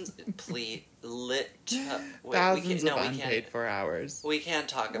 please, thousands of unpaid for hours. We can't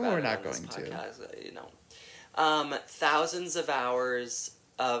talk about it on this podcast, thousands of hours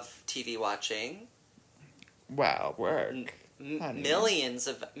of TV watching. Wow, work. Millions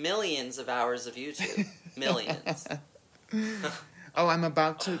of hours of YouTube. Millions. Oh, I'm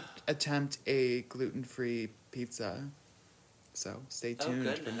about to attempt a gluten-free pizza. So stay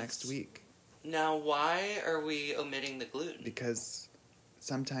tuned for next week. Now, why are we omitting the gluten? Because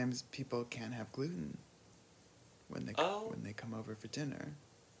sometimes people can't have gluten when they come over for dinner.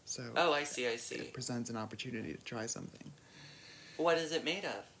 So I see. It presents an opportunity to try something. What is it made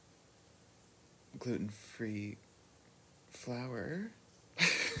of? Gluten-free flour.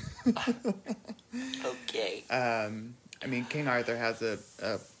 Okay. I mean, King Arthur has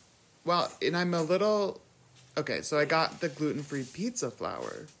and I'm a little... Okay, so I got the gluten-free pizza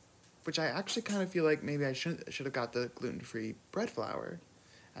flour, which I actually kind of feel like maybe I should have got the gluten-free bread flour.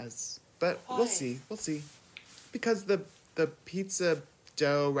 But why? We'll see. Because the pizza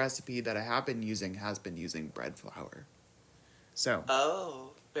dough recipe that I have been using has been using bread flour. So...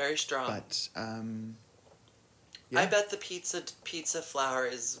 Oh, very strong. But, yeah. I bet the pizza flour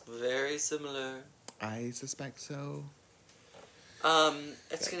is very similar. I suspect so.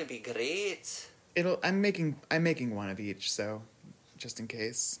 It's gonna be great. I'm making one of each, so just in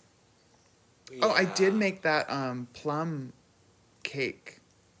case. Yeah. Oh, I did make that plum cake.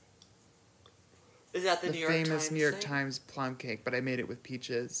 Is that the famous New York Times plum cake? But I made it with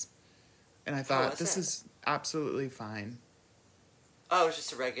peaches, and I thought this is absolutely fine. Oh, it's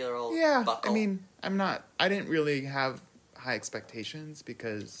just a regular old buckle. I mean, I didn't really have high expectations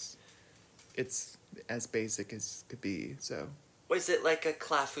because it's as basic as could be, so. Was it like a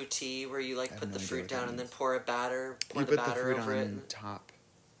clafouti where you put the fruit down and then pour the batter over it? You put the fruit on top.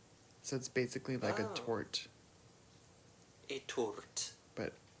 So it's basically like a tort. A tort.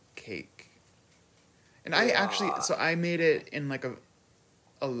 But cake. And I made it in like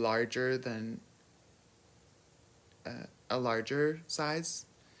a larger size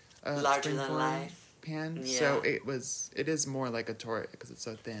Larger than springform life pan. Yeah. So it is more like a torte because it's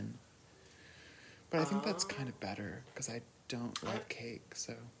so thin. But I think that's kind of better because I don't love cake,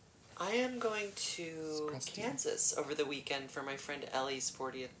 so. I am going to crusty. Kansas over the weekend for my friend Ellie's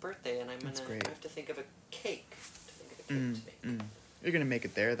 40th birthday, and I have to think of a cake. To make. You're gonna make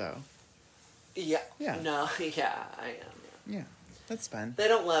it there, though. Yeah. Yeah. No, yeah, I am. Yeah, that's fun. They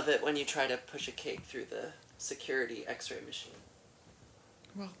don't love it when you try to push a cake through the security X-ray machine.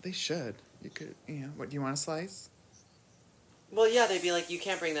 Well, they should. You could, what, do you want a slice? Well, yeah, they'd be like, you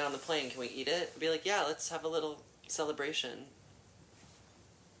can't bring that on the plane. Can we eat it? I'd be like, yeah, let's have a little celebration.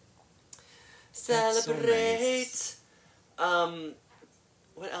 That's Celebrate! so nice.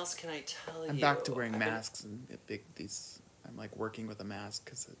 What else can I tell you? I'm back to wearing masks and I'm like working with a mask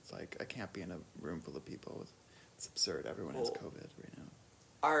because it's like I can't be in a room full of people. It's absurd. Everyone has COVID right now.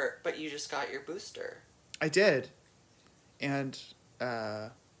 But you just got your booster. I did. And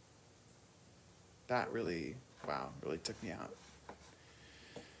that really took me out.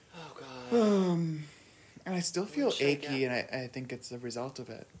 Oh, God. And I still feel achy, and I think it's a result of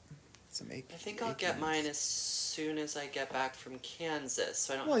it. Some achy. I think I'll get mine as soon as I get back from Kansas,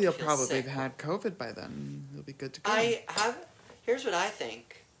 so I don't. Well, have to you'll feel probably sick. have had COVID by then. You'll be good to go. Here's what I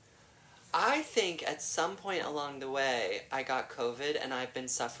think. I think at some point along the way, I got COVID, and I've been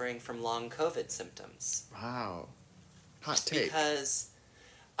suffering from long COVID symptoms. Wow. Hot take. Because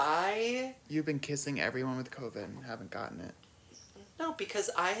You've been kissing everyone with COVID and haven't gotten it. No, because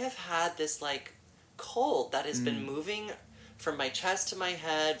I have had this, cold that has been moving from my chest to my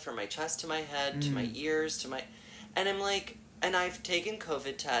head, from my chest to my head, to my ears, to my... And I'm like... And I've taken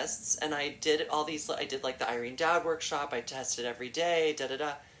COVID tests, and I did all these... I did, the Irene Dowd workshop. I tested every day,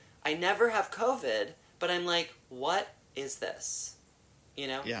 da-da-da. I never have COVID, but I'm like, what is this?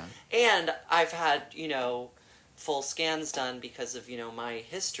 Yeah. And I've had, full scans done because of, my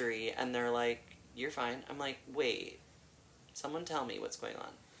history, and they're like, you're fine. I'm like, wait, someone tell me what's going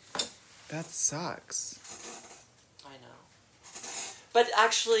on. That sucks. I know. But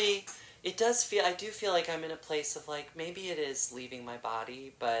actually, I do feel like I'm in a place of, maybe it is leaving my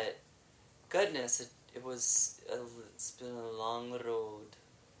body, but goodness, it's been a long road.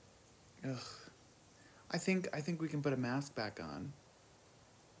 Ugh. I think we can put a mask back on.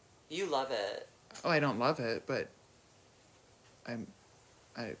 You love it. Oh, I don't love it, but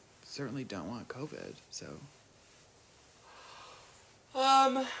I certainly don't want COVID, so.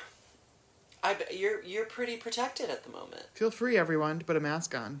 You're pretty protected at the moment. Feel free, everyone, to put a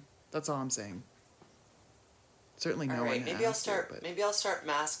mask on. That's all I'm saying. Certainly no one maybe has to, but... Maybe I'll start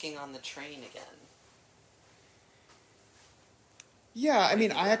masking on the train again. Yeah, I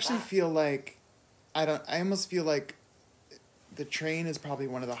mean, I actually feel like I almost feel like the train is probably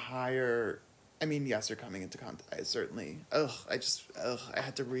one of the higher. I mean, yes, they're coming into contact. I certainly. I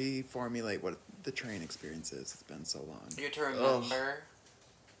had to reformulate what the train experience is. It's been so long. You have to remember.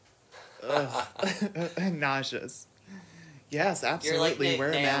 Nauseous. Yes, absolutely. You're like Wear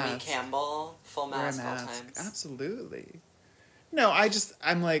a Naomi mask. Campbell, full mask all Wear a mask. times. Absolutely. No,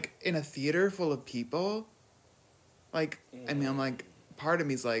 I'm like in a theater full of people. Like, I mean, I'm like, part of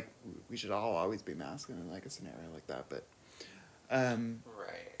me's like, we should all always be masked in a scenario like that, but,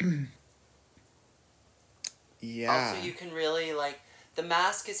 right. Yeah. Also, you can really, the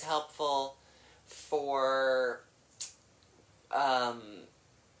mask is helpful for,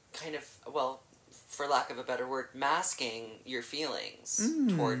 for lack of a better word, masking your feelings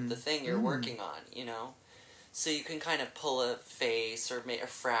toward the thing you're working on, So you can kind of pull a face or make a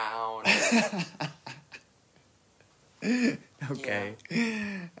frown. Okay.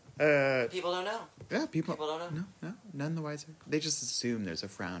 People don't know. Yeah, people don't know. No, none the wiser. They just assume there's a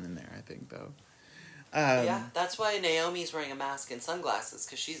frown in there, I think, though. Yeah, that's why Naomi's wearing a mask and sunglasses,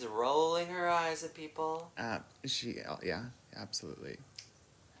 because she's rolling her eyes at people. Yeah, absolutely.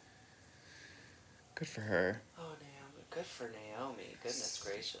 Good for her. Oh, Naomi. Good for Naomi. Goodness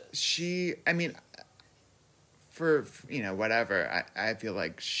gracious. I mean, for whatever, I feel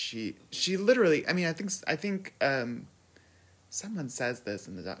like she literally, I mean, I think someone says this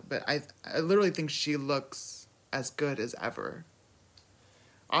in the doc, but I literally think she looks as good as ever.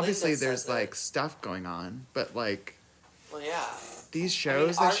 Obviously, there's stuff going on, but well, yeah. These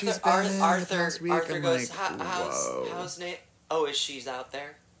shows that she's been in the past week, Arthur I'm goes, like, whoa. How's Nate? Oh, is she's out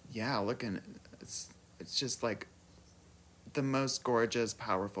there? Yeah, looking, it's just like the most gorgeous,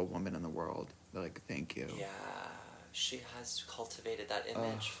 powerful woman in the world. Thank you. Yeah, she has cultivated that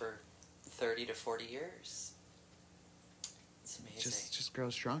image for 30 to 40 years. It's amazing. Just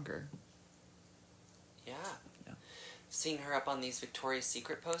grows stronger. Yeah. seeing her up on these Victoria's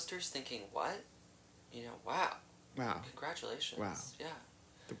Secret posters, thinking, what? You know, wow. Wow. Congratulations. Wow. Yeah.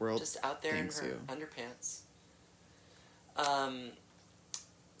 The world just out there in thanks her you. underpants.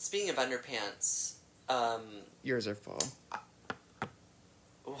 Speaking of underpants, yours are full.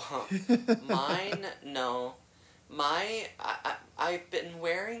 Well, mine, no. I've been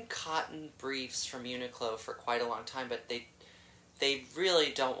wearing cotton briefs from Uniqlo for quite a long time, but they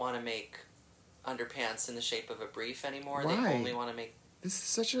really don't want to make underpants in the shape of a brief anymore. Why? They only want to make... This is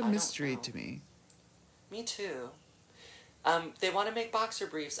such a mystery to me. Me too. They want to make boxer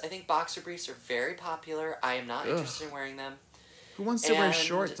briefs. I think boxer briefs are very popular. I am not interested in wearing them. Who wants to wear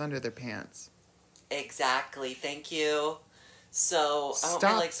shorts under their pants? Exactly. Thank you. So I want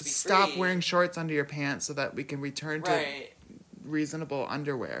my legs to be free. Stop wearing shorts under your pants so that we can return to reasonable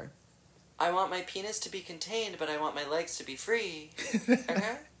underwear. I want my penis to be contained, but I want my legs to be free.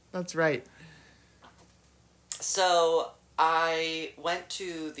 Okay? That's right. So I went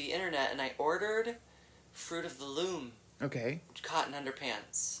to the internet and I ordered Fruit of the Loom. Okay. Cotton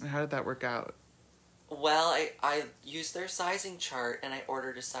underpants. And how did that work out? Well, I used their sizing chart and I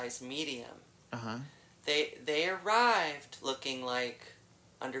ordered a size medium. Uh-huh. They arrived looking like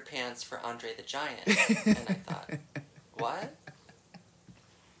underpants for Andre the Giant. And I thought, what?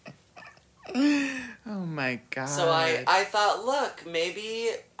 Oh my god. So I thought, look, maybe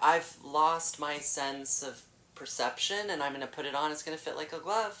I've lost my sense of perception and I'm going to put it on. It's going to fit like a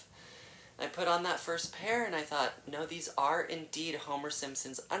glove. I put on that first pair and I thought, no, these are indeed Homer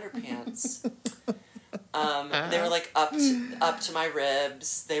Simpson's underpants. They were like up to my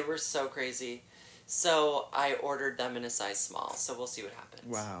ribs. They were so crazy. So I ordered them in a size small. So we'll see what happens.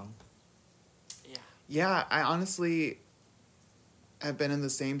 Wow. Yeah. Yeah, I honestly have been in the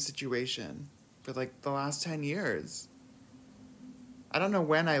same situation for like the last 10 years. I don't know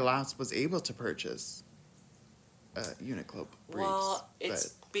when I last was able to purchase Uniqlo briefs. Well,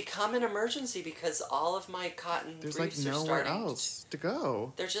 it's become an emergency because all of my cotton there's briefs like are nowhere starting else to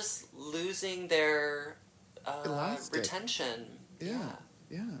go. They're just losing their retention. Yeah.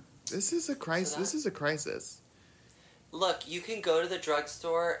 This is a crisis. This is a crisis. Look, you can go to the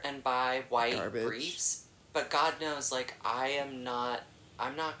drugstore and buy white briefs, but God knows, like, I'm not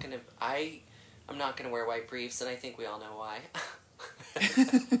gonna wear white briefs, and I think we all know why.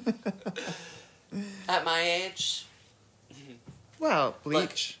 At my age. Well,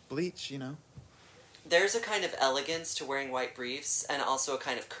 bleach, you know. There's a kind of elegance to wearing white briefs, and also a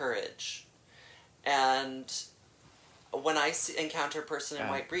kind of courage. And when I encounter a person in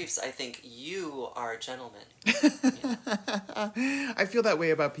white briefs, I think, you are a gentleman. I feel that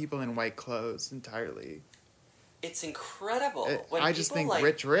way about people in white clothes entirely. It's incredible. I just think like,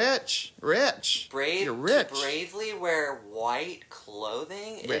 rich. You're rich. To bravely wear white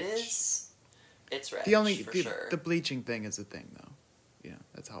clothing, it's rich, sure. The bleaching thing is a thing, though. Yeah,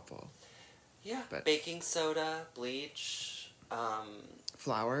 that's helpful. Yeah, but baking soda, bleach,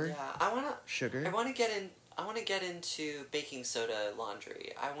 flour. Yeah, sugar. I want to get into baking soda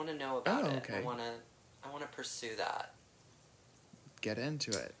laundry. I want to know about it. Okay. I want to pursue that. Get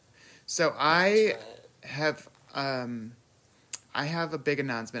into it. So I have a big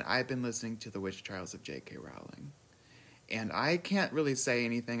announcement. I've been listening to the Witch Trials of J.K. Rowling, and I can't really say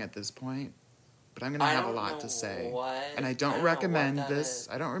anything at this point, but I'm going to have a lot to say. And I don't recommend this.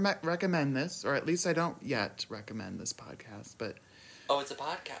 I don't recommend this, or at least I don't yet recommend this podcast. But it's a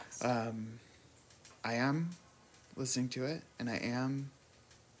podcast. I am listening to it, and I am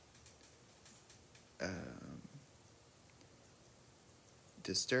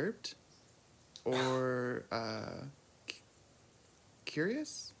disturbed or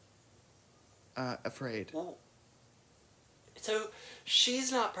curious, afraid. Well, so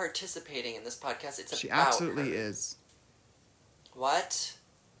she's not participating in this podcast. She absolutely is. What?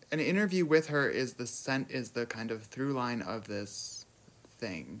 An interview with her is the kind of through line of this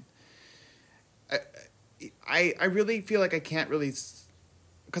thing. I really feel like I can't really,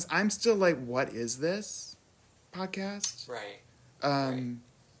 because I'm still like, what is this podcast? Right. Right.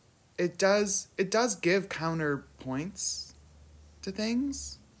 It does give counterpoints to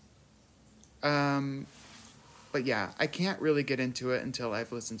things. But yeah, I can't really get into it until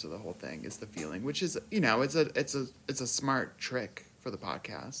I've listened to the whole thing, is the feeling, which is, it's a smart trick for the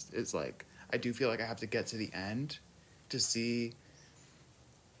podcast. It's like, I do feel like I have to get to the end to see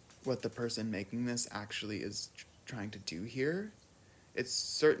what the person making this actually is trying to do here. It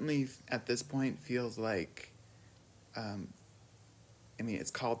certainly, at this point, feels like,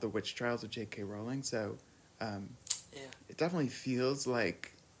 it's called The Witch Trials of J.K. Rowling, so it definitely feels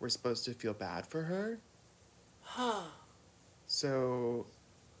like we're supposed to feel bad for her. Huh. So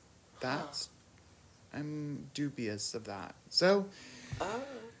that's I'm dubious of that. So,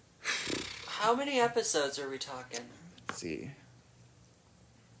 how many episodes are we talking? let's see.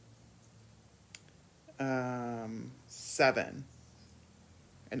 7,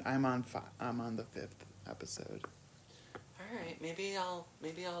 and I'm on the 5th episode. All right, maybe I'll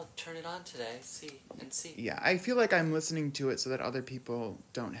turn it on today. See. Yeah, I feel like I'm listening to it so that other people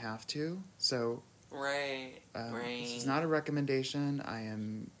don't have to. So, right. This is not a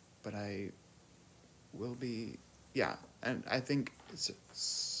recommendation. But I will be. Yeah, and I think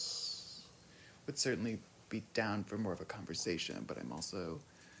would certainly be down for more of a conversation. But I'm also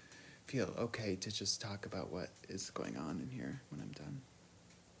feel okay to just talk about what is going on in here when I'm done.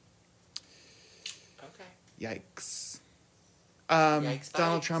 Okay. Yikes. Yikes,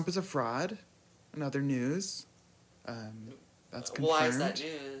 Donald bikes. Trump is a fraud. Another news. That's confirmed. Why is that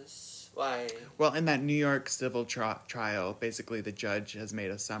news? Why? Well, in that New York civil trial, basically the judge has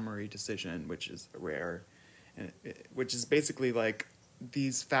made a summary decision, which is rare, and which is basically like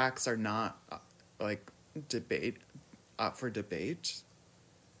these facts are not like up for debate.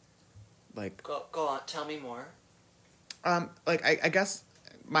 Like go on, tell me more. Like I guess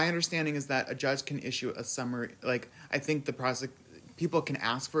my understanding is that a judge can issue a summary. Like I think people can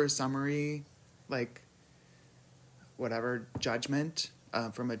ask for a summary, like whatever judgment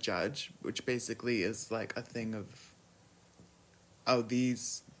from a judge, which basically is like a thing of the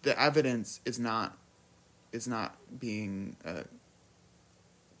evidence is not being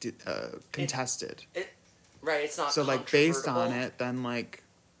contested. Right, it's not. So like based on it, then like,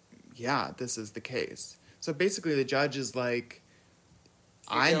 yeah, this is the case. So basically, the judge is like,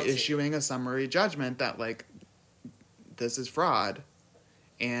 I'm issuing a summary judgment that like, this is fraud,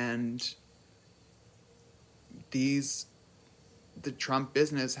 and the Trump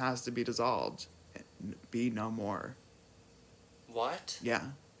business has to be dissolved, be no more. What? Yeah.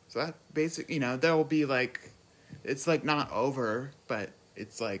 So that there will be like, it's like not over, but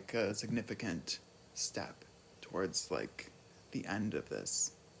it's like a significant step towards like the end of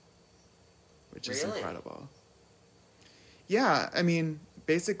this, which is incredible. Yeah, I mean,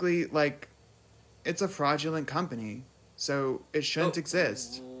 basically, like, it's a fraudulent company, so it shouldn't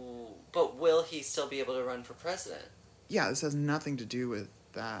exist. But will he still be able to run for president? Yeah, this has nothing to do with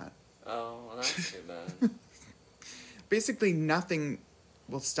that. Oh, well, that's too bad. Basically, nothing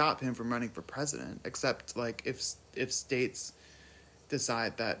will stop him from running for president, except, like, if states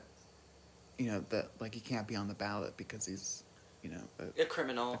decide that, that, like, he can't be on the ballot because he's, a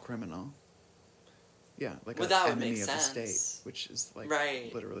criminal. A criminal. Yeah, like an enemy of the state, which is like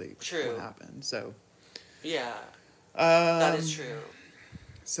literally what happened. So, yeah, that is true.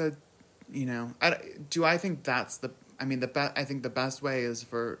 So, I think that's I think the best way is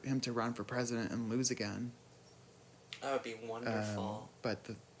for him to run for president and lose again. That would be wonderful. But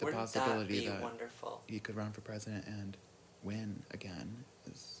the possibility that wonderful? He could run for president and win again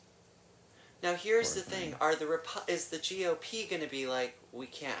is. Now here's the thing: is the GOP going to be like, we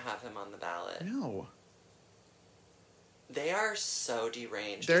can't have him on the ballot? No. They are so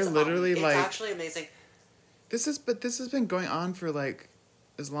deranged. They're literally it's like. It's actually amazing. This has been going on for like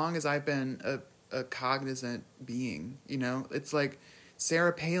as long as I've been a cognizant being. It's like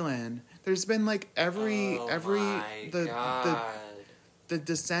Sarah Palin. There's been like the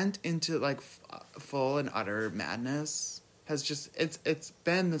descent into like full and utter madness has just it's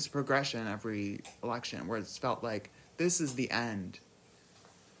been this progression every election where it's felt like this is the end.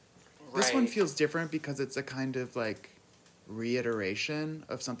 Right. This one feels different because it's a kind of like reiteration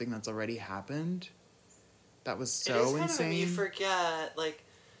of something that's already happened. That was so insane. You forget, like,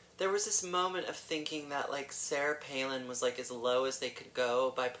 there was this moment of thinking that, like, Sarah Palin was, like, as low as they could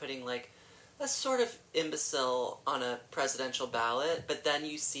go by putting, like, a sort of imbecile on a presidential ballot, but then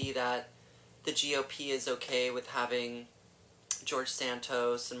you see that the GOP is okay with having George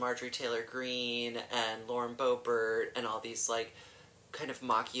Santos and Marjorie Taylor Greene and Lauren Boebert and all these, like, kind of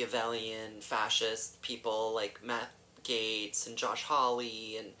Machiavellian fascist people, like Matt Gaetz and Josh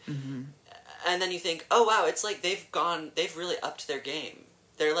Hawley and then you think, oh wow, it's like they've really upped their game.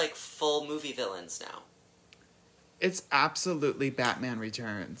 They're like full movie villains now. It's absolutely Batman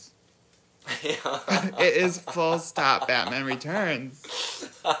Returns. It is full stop Batman Returns.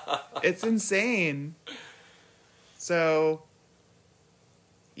 It's insane. So,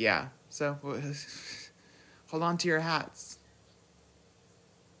 yeah. So, hold on to your hats.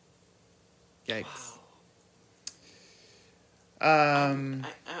 Yikes. Wow.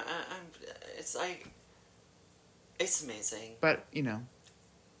 It's amazing. But,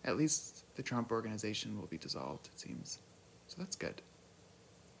 at least the Trump organization will be dissolved, it seems. So that's good.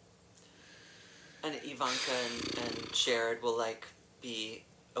 And Ivanka and Jared will, like, be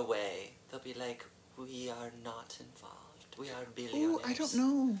away. They'll be like, We are not involved. We are Ooh, billionaires.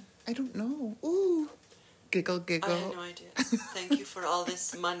 I don't know. Ooh. Giggle, giggle. I have no idea. Thank you for all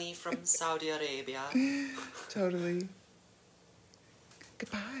this money from Saudi Arabia. Totally.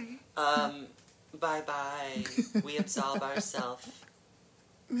 Goodbye. Bye-bye. We absolve ourselves.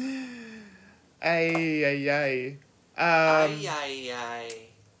 Ay, ay, ay. Ay, ay, ay.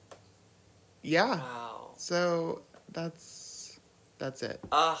 Yeah. Wow. So that's it.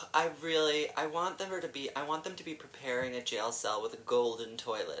 I want them to be preparing a jail cell with a golden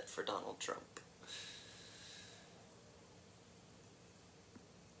toilet for Donald Trump.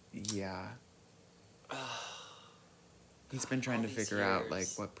 Yeah. He's been trying to figure out, like,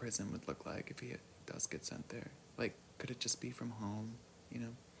 what prison would look like if he does get sent there. Like, could it just be from home, you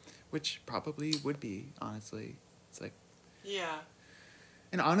know? Which probably would be, honestly. It's like... Yeah.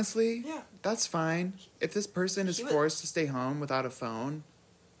 And honestly, yeah, that's fine. If this person is forced to stay home without a phone,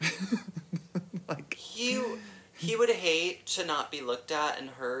 like... He would hate to not be looked at and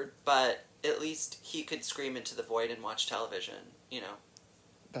heard, but at least he could scream into the void and watch television, you know?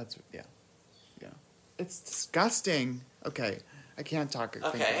 That's... Yeah. Yeah. It's disgusting. Okay. I can't talk. Okay.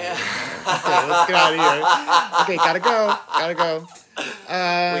 Okay, let's get out of here. Okay, gotta go. We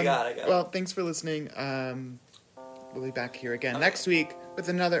gotta go. Well, thanks for listening. We'll be back here again next week with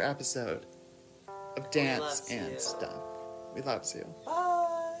another episode of Dance and Stuff. We love you.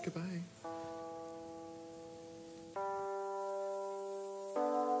 Bye. Goodbye.